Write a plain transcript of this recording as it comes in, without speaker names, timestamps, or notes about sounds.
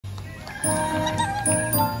Perfect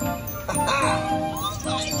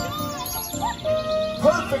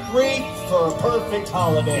wreath for a perfect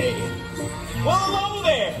holiday. Well, hello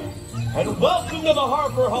there, and welcome to the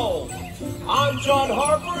Harper home. I'm John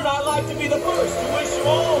Harper, and I'd like to be the first to wish you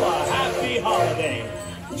all a happy holiday.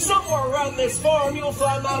 Somewhere around this farm, you'll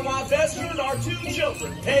find my wife Esther and our two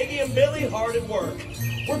children, Peggy and Billy, hard at work.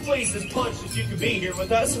 We're pleased as punch that you could be here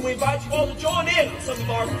with us, and we invite you all to join in on some of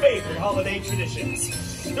our favorite holiday traditions.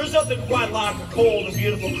 There's nothing quite like a cold and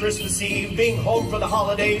beautiful Christmas Eve, being home for the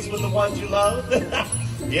holidays with the ones you love.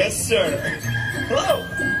 Yes, sir. Hello.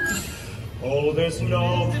 Oh, there's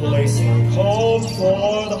no place like home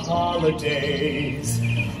for the holidays,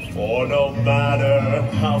 for no matter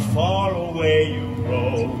how far away you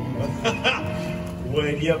roam,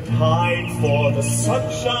 when you pine for the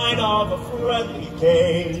sunshine of a friendly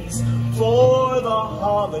gaze, for the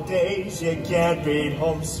holidays you can't beat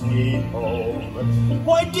home sweet home.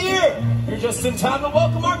 Why, dear, you're just in time to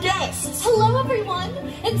welcome our guests. Hello, everyone,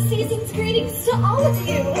 and season's greetings to all of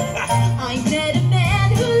you. I met a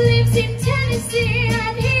man who lives in Tennessee,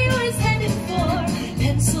 and he was headed for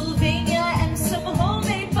Pennsylvania and some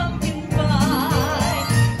homemade pumpkin pie.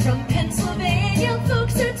 From Pennsylvania,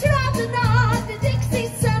 folks are traveling on the Dixie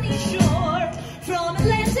sunny shore. From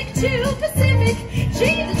Atlantic to Pacific,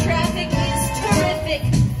 gee, the traffic is terrific.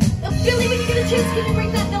 Billy, when you get a chance, can you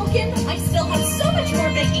bring that milk in? I still have so much more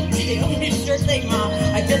baking to do. Sure thing, Mom.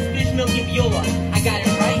 I just finished milking Viola. I got it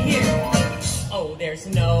right here. Oh, there's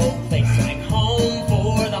no place like home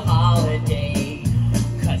for the holiday,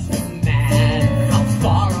 'cause no matter how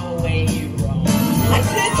far away you roam. I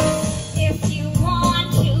said, if you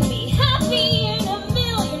want to be happy in a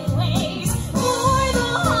million ways, for the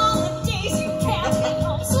holidays you can't be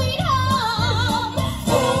home, sweet home.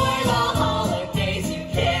 for the holidays you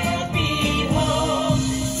can't be home,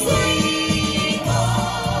 sweet home.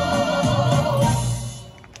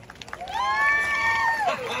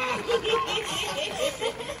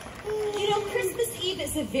 You know, Christmas Eve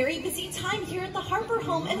is a very busy time here at the Harper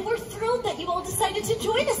home, and we're thrilled that you all decided to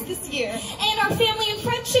join us this year. And our family and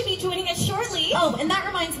friends should be joining us shortly. Oh, and that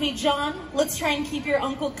reminds me, John, let's try and keep your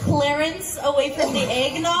Uncle Clarence away from the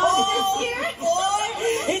eggnog this year. Boy,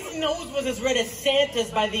 his nose was as red as Santa's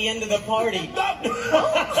by the end of the party.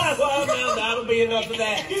 Well, now that'll be enough of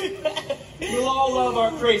that. You'll all love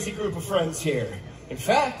our crazy group of friends here. In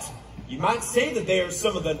fact, you might say that they are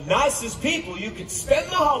some of the nicest people you could spend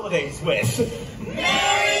the holidays with.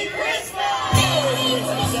 Merry Christmas!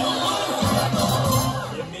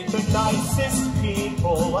 You meet the nicest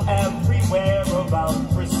people everywhere around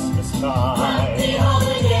Christmas time. Happy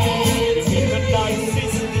holidays! You meet the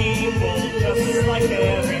nicest people just like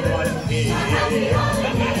everyone here. Happy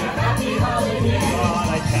holidays! But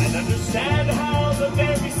I can't understand how the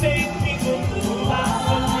very same people who laugh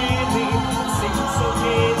so freely, sing so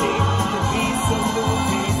gaily, can be so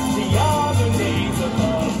moody the other days of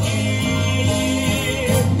the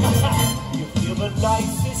year. You feel the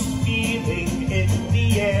nicest feeling in the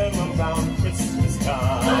air around Christmas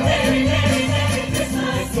time. Merry, Merry, Merry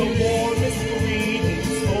Christmas! It's the warmest greetings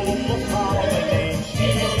full of holiday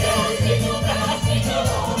cheer.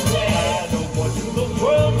 And what would the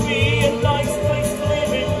world be a nice place to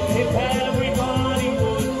live in if everybody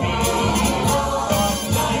would be the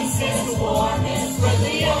nicest, warmest,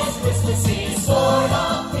 friendliest Christmas Eve sort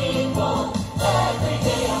of people every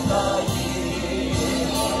day of the year.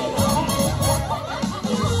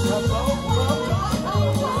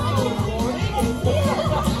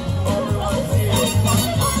 Everyone's here.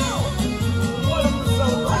 What a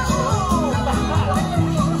celebration.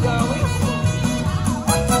 Shall we?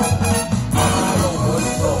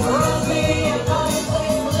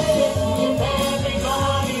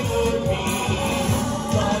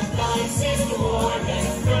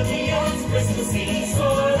 Christmas Eve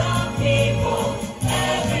for the people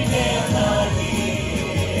every day of the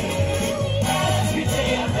year. Every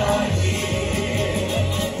day of the year.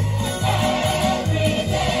 Every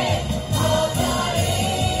day of the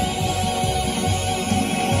year.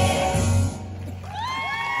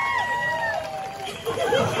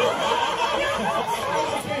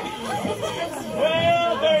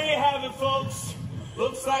 Well, there you have it, folks.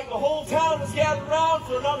 Looks like the whole town is gathered around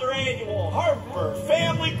for another annual Harper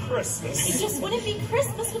Family Christmas. It just wouldn't be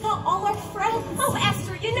Christmas without all our friends. Oh,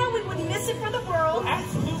 Esther, you know we wouldn't miss it for the world.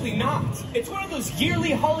 Absolutely not. It's one of those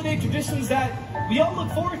yearly holiday traditions that we all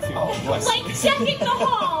look forward to. Oh, bless Like checking the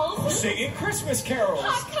halls, Singing Christmas carols.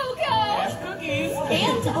 hot cocoa, Cookies.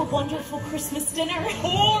 and a wonderful Christmas dinner.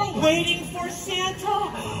 Or waiting for Santa.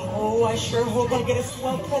 Oh, I sure hope I get a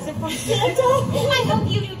swell present from Santa. I hope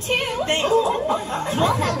you do too. Thanks.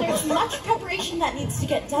 Well, now there's much preparation that needs to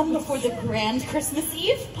get done before the grand Christmas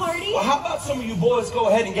Eve party. Well, how about some of you boys go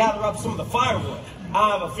ahead and gather up some of the firewood?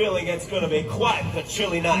 I have a feeling it's going to be quite the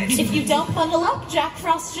chilly night. If you don't bundle up, Jack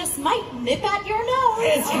Frost just might nip at your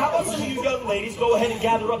And nose. how about some of you young ladies go ahead and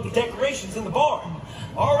gather up the decorations in the barn?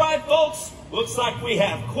 All right, folks. Looks like we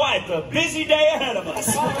have quite the busy day ahead of us.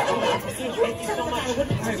 Thank you so much. All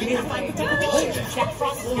right, we need to find the decorations. Jack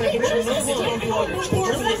Frost is going to get your nose and do all your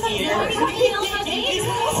chores this year.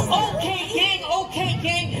 Okay,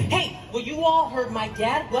 gang. Hey, well, you all heard my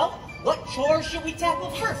dad. Well, what chores should we tackle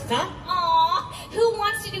first, huh? Aw, who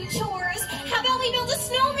wants to do chores? How about we build a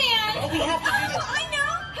snowman? We have to do this. I know.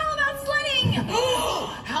 How about sledding?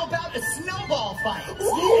 How about a snowball fight?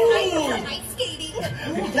 I ice skating.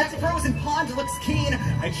 If that frozen pond looks keen,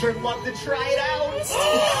 I'd sure love to try it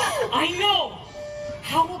out. I know.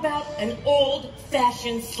 How about an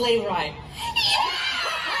old-fashioned sleigh ride?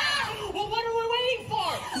 Yeah! Well, what are we waiting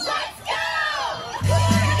for? Let's go!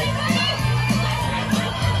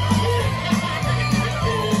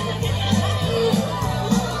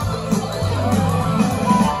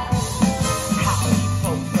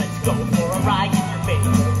 Let's go for a ride in your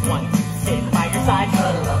favorite one. Sit by your side,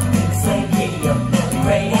 cuddle up in the sleigh, giddy up, and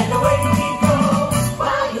great, and away we go.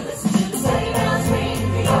 While you listen to the sleigh bells ring,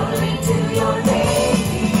 you're yodeling to your baby.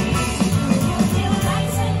 You feel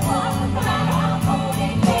nice and warm, no matter how cold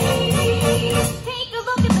it may be. Take a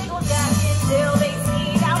look at little Jack until they ski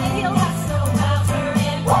down the hill. That snow cloud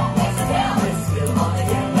turning, makes a tail. It's still on the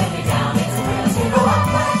hill, when you're down, it's a thrill to go up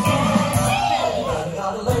again. Everybody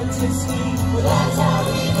gotta learn to ski, well, that's how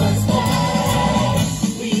we was born.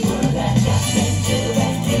 We were that Jack and Jill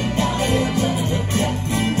that came down the hill, gonna look at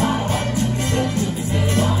you, my heart to be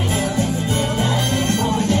still on the hill, and the hill that we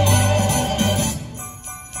forget.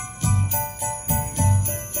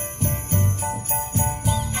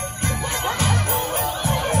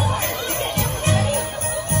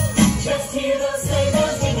 Just hear those sleigh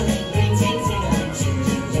bells jingling, ring, ting, tingling, choo,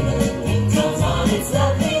 choo, jingling, ring. Come on, it's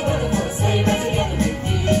lovely when the first sleigh rides together with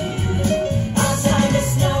you. Outside the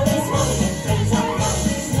snow is falling and friends are calling,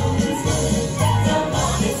 the snow is falling. Come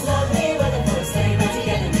on, it's lovely when the first sleigh rides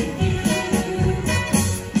together with you.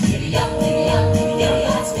 Giddy up,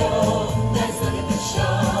 let's go. Let's look at the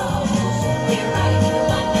show. We're riding in a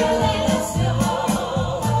wonderland of snow.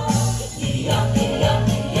 Giddy up,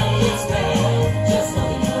 it's grand. Just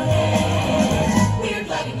holding your hand. We're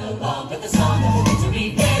gliding along with the song of the victory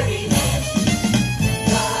Maryland.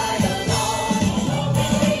 Glide along,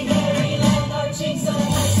 merry, Maryland, marching so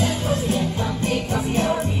nice and cozy and comfy, cozy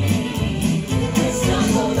are we. We're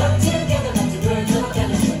snuggled up together like two birds of a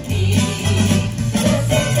feather would be. Let's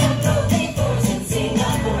dance and throw before and sing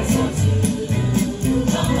our chorus or two.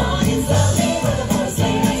 Come on, it's lovely when the boys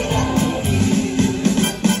sleigh ride together with you.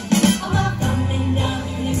 I'm up, thumbing down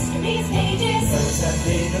through history's pages.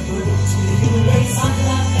 Someday the boot to the race. On the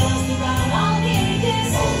left bells throughout all the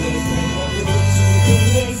ages. Always bring the boot to the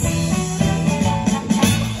race.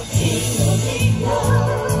 Jingle,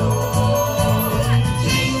 jingle.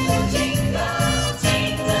 Jingle, jingle,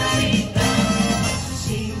 jingle,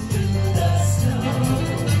 dashing through the snow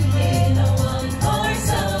in a one-horse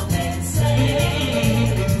open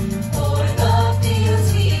sleigh. O'er the fields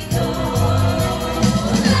we go,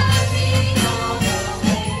 laughing all the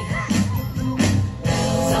way.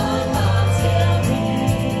 Bells on bobtail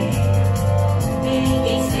ring.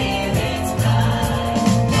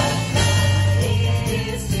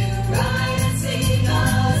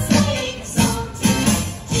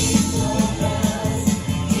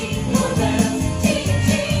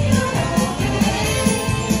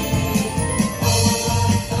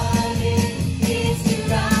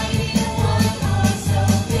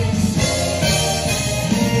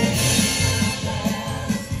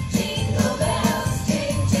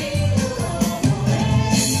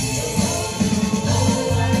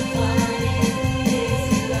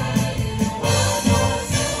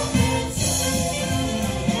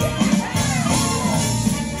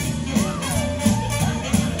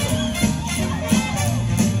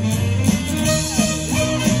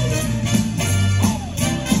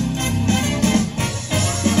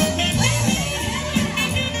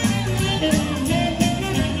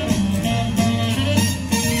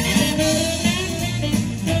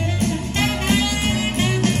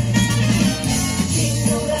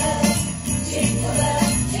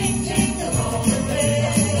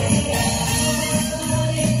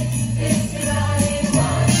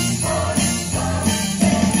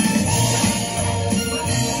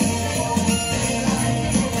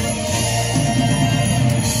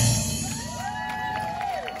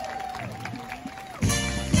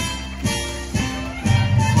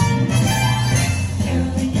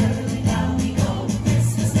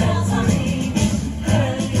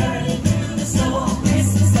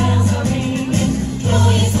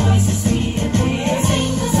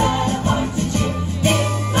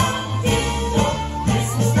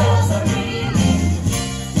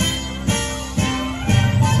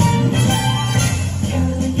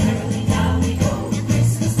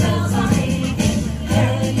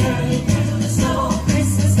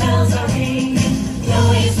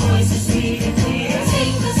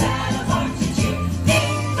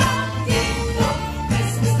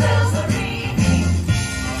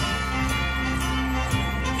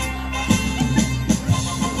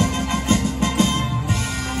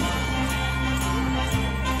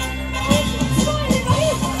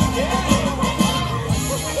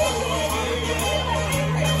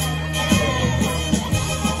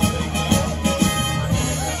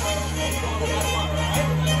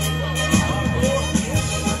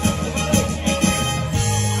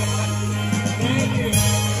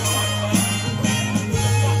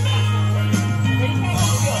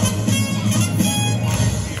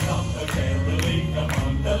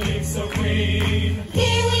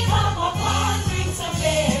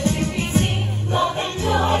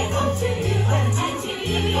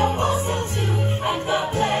 you your parcel too. And God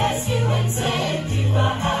bless you and send you a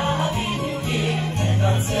happy new year. And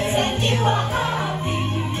God send you a happy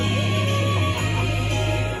new year.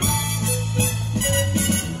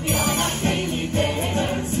 We are not daily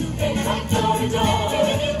beggars who beg like door to door.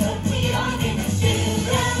 We are English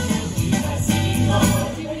children who are singing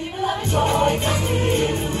Lord. We will have joy come to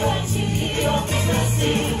you and to keep your Christmas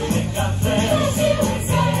too. And God bless you and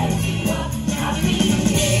send you a happy new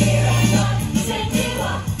year. And God send you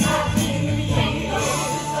a happy new year.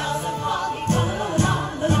 Bells of holly, la la la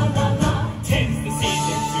la la la. 'Tis the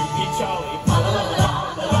season to be jolly. La la la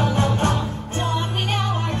la la la la. Don we now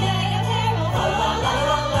our gay apparel. La la la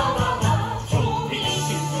la la la la. Be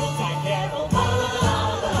to Yuletide carol. La la la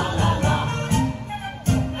la la la la.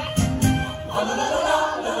 La la la la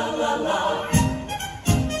la la la.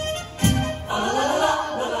 La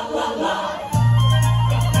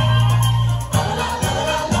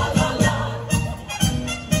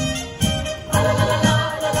la la la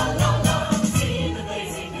la la la. See the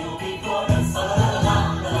blazing new before us. La la la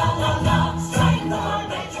la la la. Strike the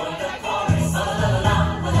heart and join the chorus. La la la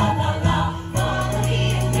la la la. Follow me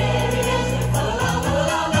and Mary Esther. La la la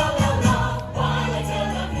la la la la. While I tell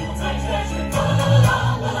the Yuletide treasure. La la la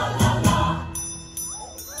la la la la.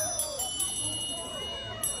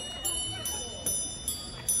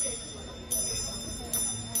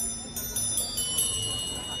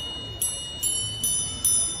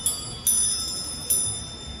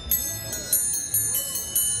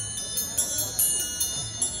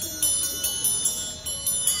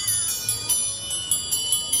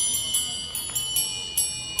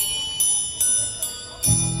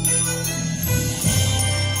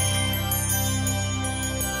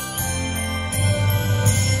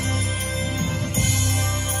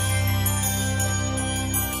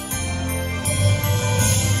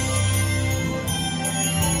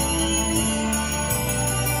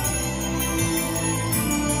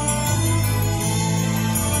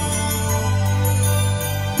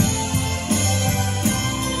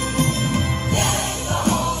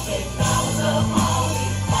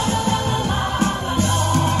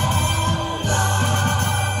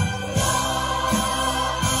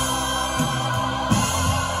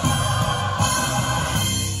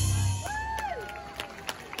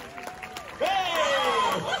 Hey!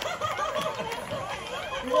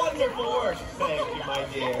 Wonderful work. Thank you, my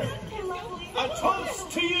dear. A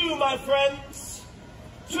toast to you, my friends.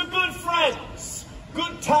 To good friends,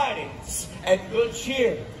 good tidings, and good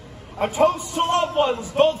cheer. A toast to loved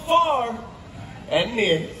ones both far and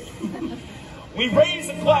near. We raise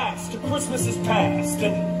a glass to Christmases past,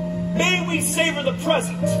 and may we savor the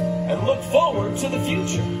present and look forward to the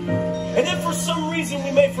future. And if for some reason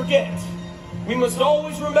we may forget, we must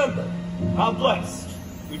always remember how blessed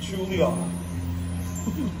we truly are.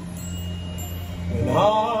 When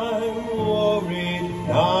I'm worried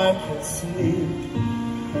and I can't sleep,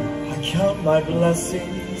 I count my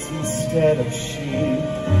blessings instead of sheep,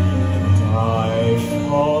 and I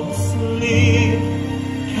fall asleep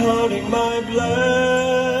counting my blessings.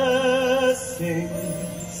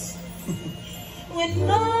 When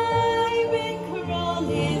my bankroll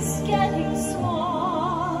is getting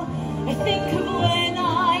small, I think of when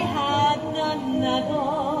I had none at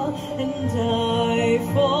all, and I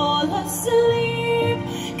fall asleep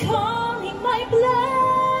counting my blessings.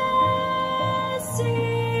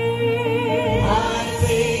 I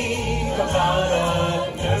think about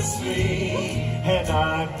a nursery and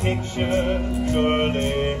I picture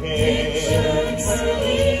curly hair.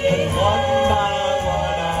 And one by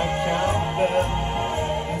one I count them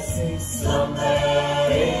and say somewhere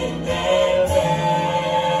in there.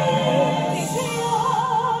 If you're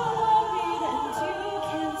worried and you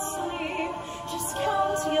can't sleep, just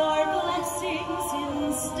count your blessings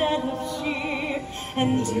instead of sheep,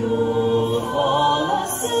 and you'll fall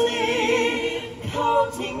asleep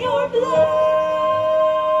counting your blessings.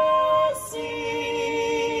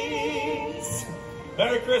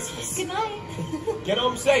 Merry Christmas. Good night. Get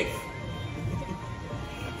home safe.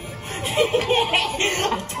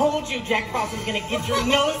 I told you Jack Frost was gonna get your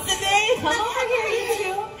nose today. Come over here, you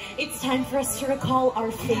two. It's time for us to recall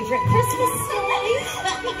our favorite Christmas stories.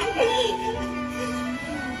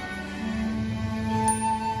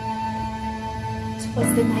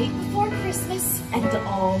 'Twas the night before Christmas, and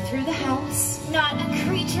all through the house, not a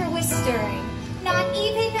creature was stirring, not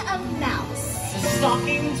even a mouse. The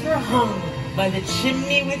stockings were hung by the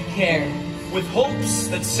chimney with care. With hopes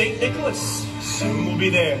that St. Nicholas soon will be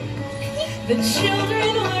there. The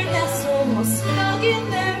children were nestled all snug in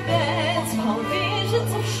their beds, while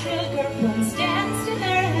visions of sugar plums danced in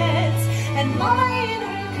their heads, and Molly in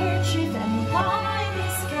her kerchief and Polly in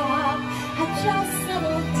his cap had just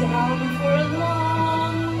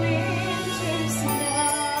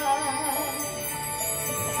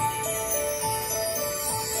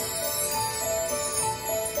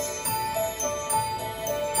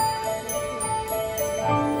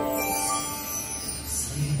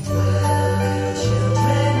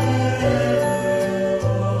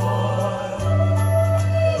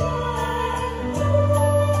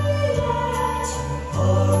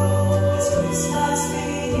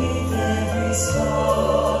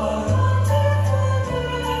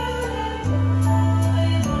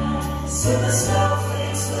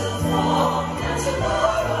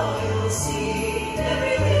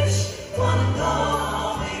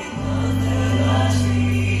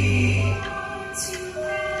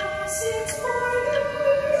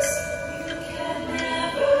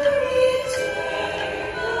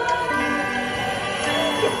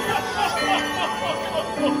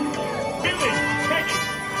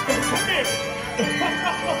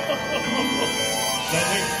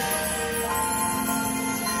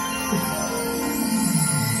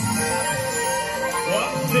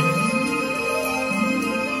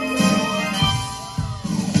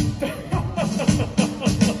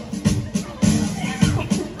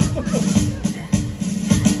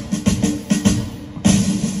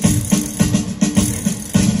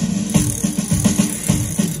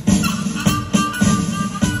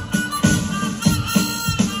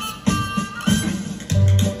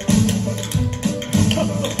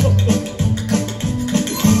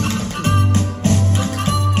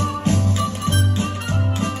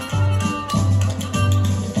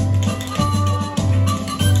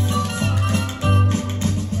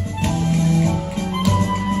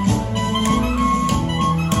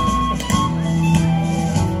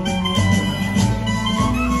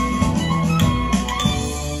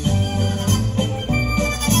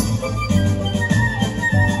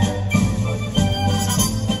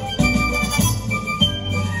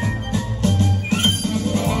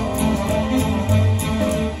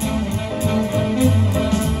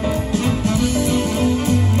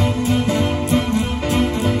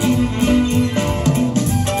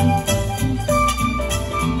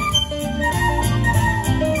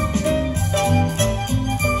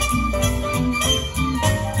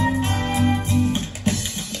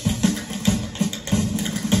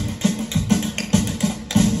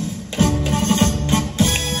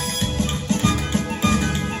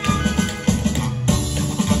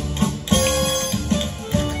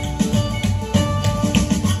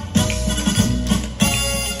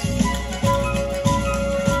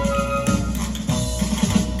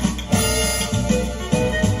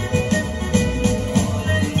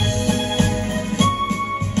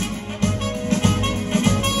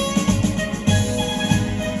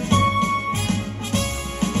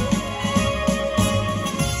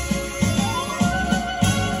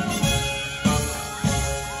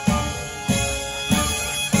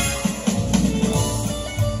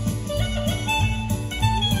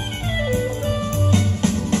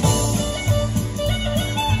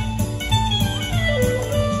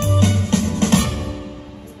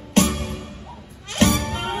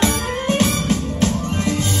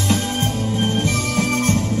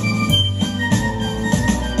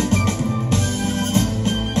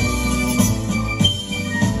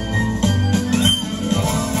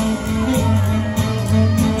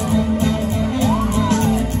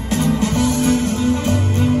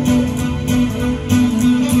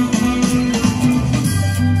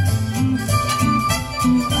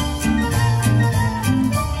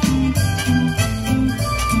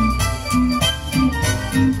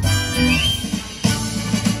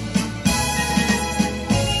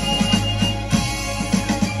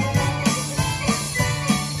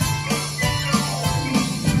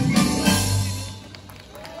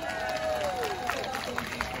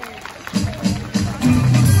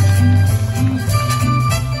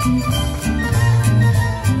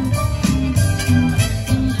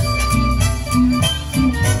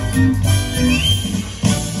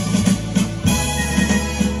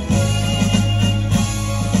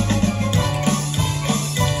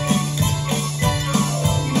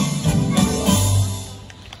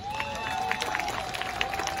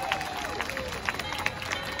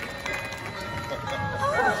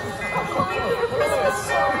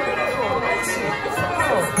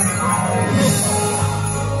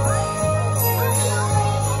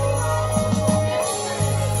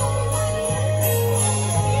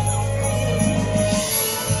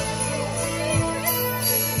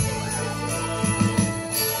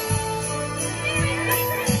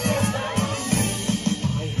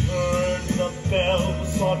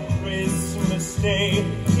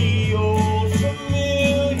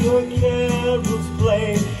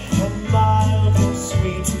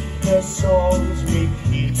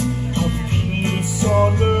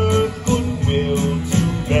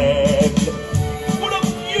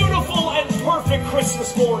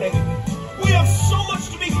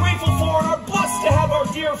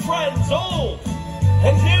dear friends, old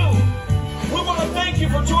and new, we want to thank you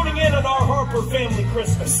for joining in on our Harper Family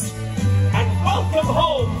Christmas. And welcome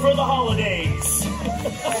home for the holidays.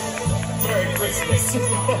 Merry Christmas.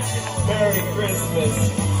 Merry Christmas.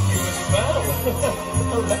 You as well.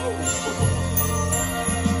 Hello.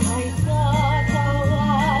 I thought that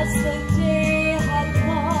was the day had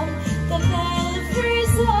come, the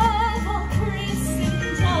belfries of all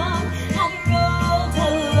Christendom had rolled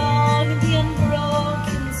along the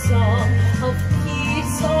unbroken song of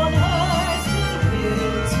peace on earth,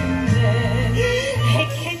 goodwill to men. Hey,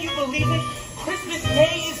 can you believe it? Christmas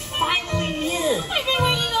Day is finally here. I've been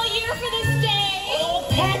waiting all year for this day. Oh,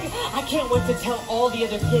 Pen, I can't wait to tell all the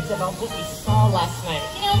other kids about what we saw last night.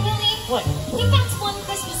 You know, Billy, What? I think that's one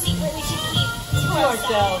Christmas secret we should keep to To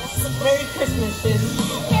ourselves. Merry Christmas, Biz.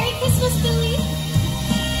 Merry Christmas, Billy.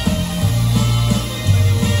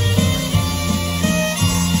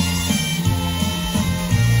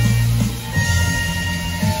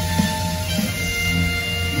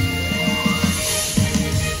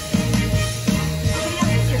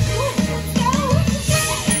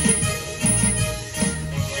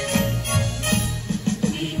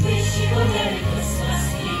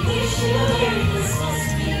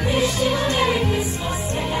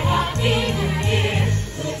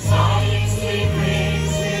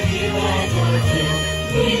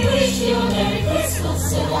 We wish you a Merry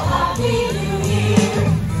Christmas and a Happy New Year.